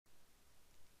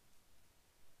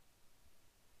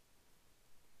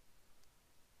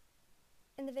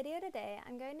the video today,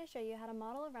 I'm going to show you how to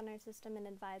model a runner system in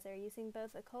Adviser using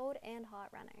both a cold and hot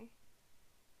runner.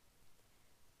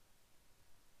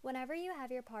 Whenever you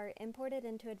have your part imported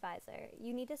into Adviser,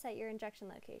 you need to set your injection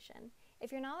location.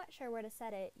 If you're not sure where to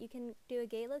set it, you can do a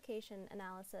gate location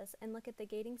analysis and look at the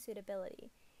gating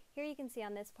suitability. Here you can see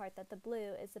on this part that the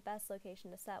blue is the best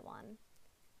location to set one.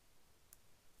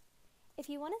 If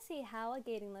you want to see how a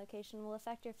gating location will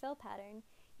affect your fill pattern,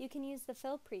 you can use the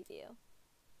fill preview.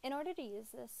 In order to use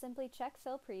this, simply check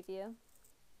Fill Preview,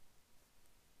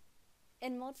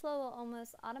 and Moldflow will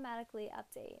almost automatically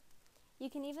update. You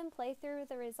can even play through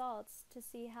the results to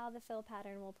see how the fill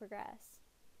pattern will progress.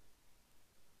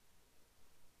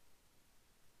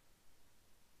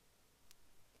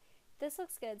 This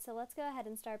looks good, so let's go ahead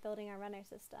and start building our runner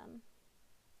system.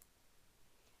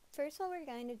 First, what we're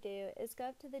going to do is go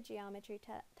up to the Geometry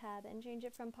tab and change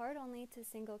it from Part Only to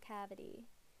Single Cavity.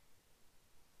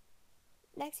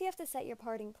 Next, you have to set your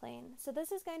parting plane. So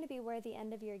this is going to be where the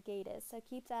end of your gate is, so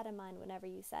keep that in mind whenever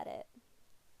you set it.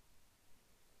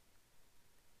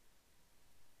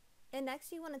 And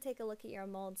next, you want to take a look at your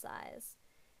mold size.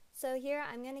 So here,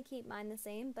 I'm going to keep mine the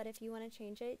same, but if you want to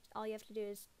change it, all you have to do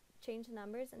is change the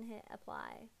numbers and hit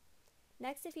Apply.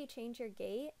 Next, if you change your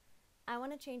gate, I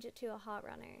want to change it to a hot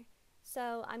runner.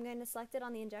 So I'm going to select it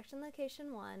on the injection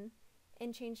location 1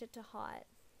 and change it to hot.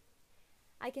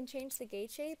 I can change the gate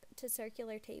shape to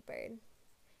circular tapered.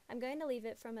 I'm going to leave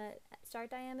it from a start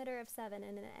diameter of 7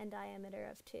 and an end diameter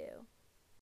of 2.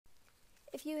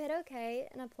 If you hit OK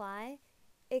and apply,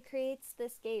 it creates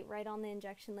this gate right on the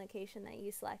injection location that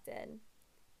you selected.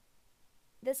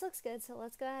 This looks good, so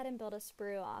let's go ahead and build a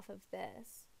sprue off of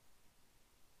this.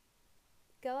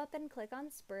 Go up and click on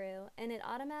sprue, and it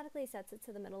automatically sets it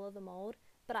to the middle of the mold,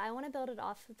 but I want to build it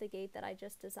off of the gate that I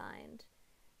just designed.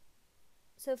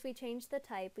 So if we change the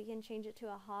type, we can change it to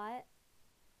a hot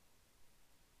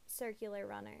circular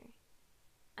runner.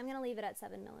 I'm going to leave it at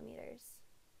 7 millimeters.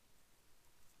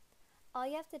 All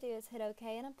you have to do is hit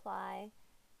OK and apply,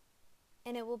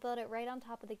 and it will build it right on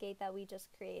top of the gate that we just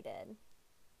created.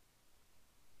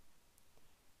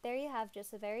 There you have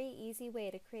just a very easy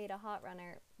way to create a hot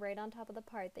runner right on top of the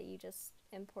part that you just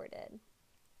imported.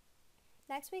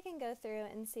 Next, we can go through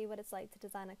and see what it's like to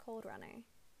design a cold runner.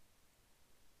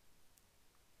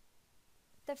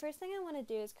 The first thing I want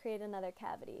to do is create another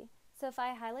cavity. So if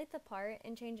I highlight the part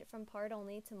and change it from part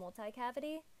only to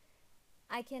multi-cavity,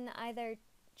 I can either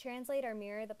translate or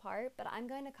mirror the part, but I'm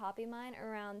going to copy mine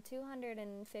around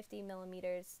 250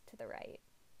 millimeters to the right.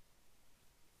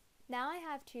 Now I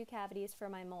have 2 cavities for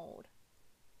my mold.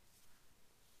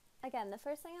 Again, the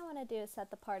first thing I want to do is set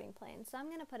the parting plane, so I'm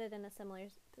going to put it in a similar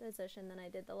position than I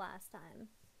did the last time.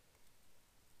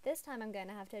 This time I'm going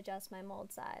to have to adjust my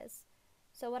mold size.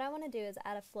 So what I want to do is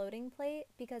add a floating plate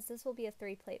because this will be a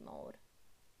 3-plate mold.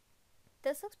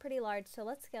 This looks pretty large, so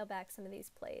let's scale back some of these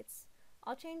plates.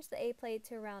 I'll change the A plate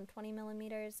to around 20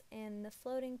 millimeters and the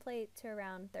floating plate to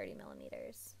around 30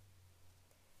 millimeters.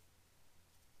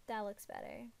 That looks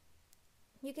better.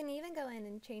 You can even go in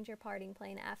and change your parting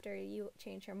plane after you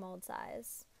change your mold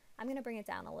size. I'm going to bring it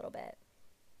down a little bit.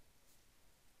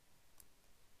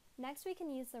 Next, we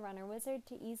can use the runner wizard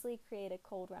to easily create a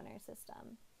cold runner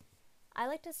system. I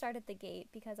like to start at the gate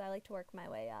because I like to work my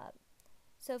way up.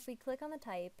 So if we click on the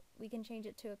type, we can change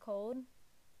it to a cold,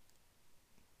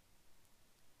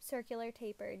 circular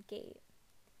tapered gate.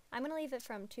 I'm going to leave it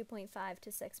from 2.5 to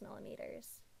 6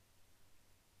 millimeters.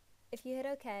 If you hit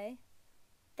OK,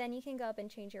 then you can go up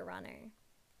and change your runner.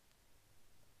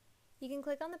 You can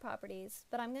click on the properties,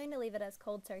 but I'm going to leave it as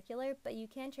cold circular, but you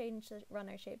can change the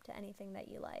runner shape to anything that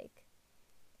you like.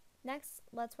 Next,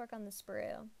 let's work on the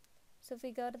sprue. So if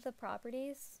we go to the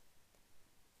properties,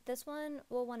 this one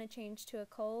we'll want to change to a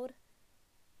cold,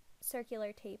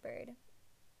 circular tapered,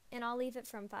 and I'll leave it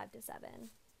from 5 to 7.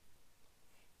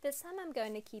 This time I'm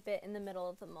going to keep it in the middle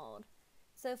of the mold.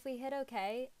 So if we hit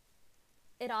OK,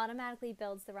 it automatically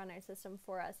builds the runner system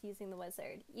for us using the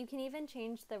wizard. You can even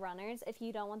change the runners if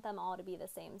you don't want them all to be the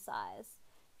same size.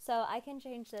 So I can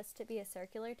change this to be a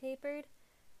circular tapered,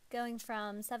 going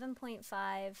from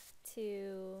 7.5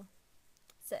 to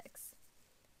 6,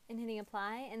 and hitting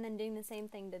apply, and then doing the same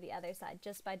thing to the other side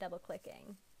just by double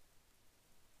clicking.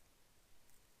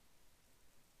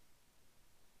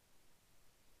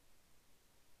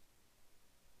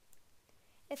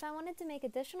 If I wanted to make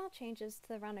additional changes to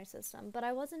the runner system, but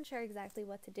I wasn't sure exactly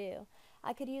what to do,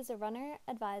 I could use a runner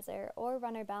advisor or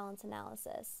runner balance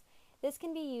analysis. This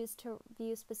can be used to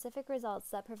view specific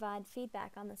results that provide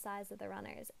feedback on the size of the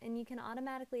runners, and you can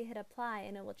automatically hit apply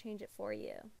and it will change it for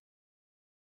you.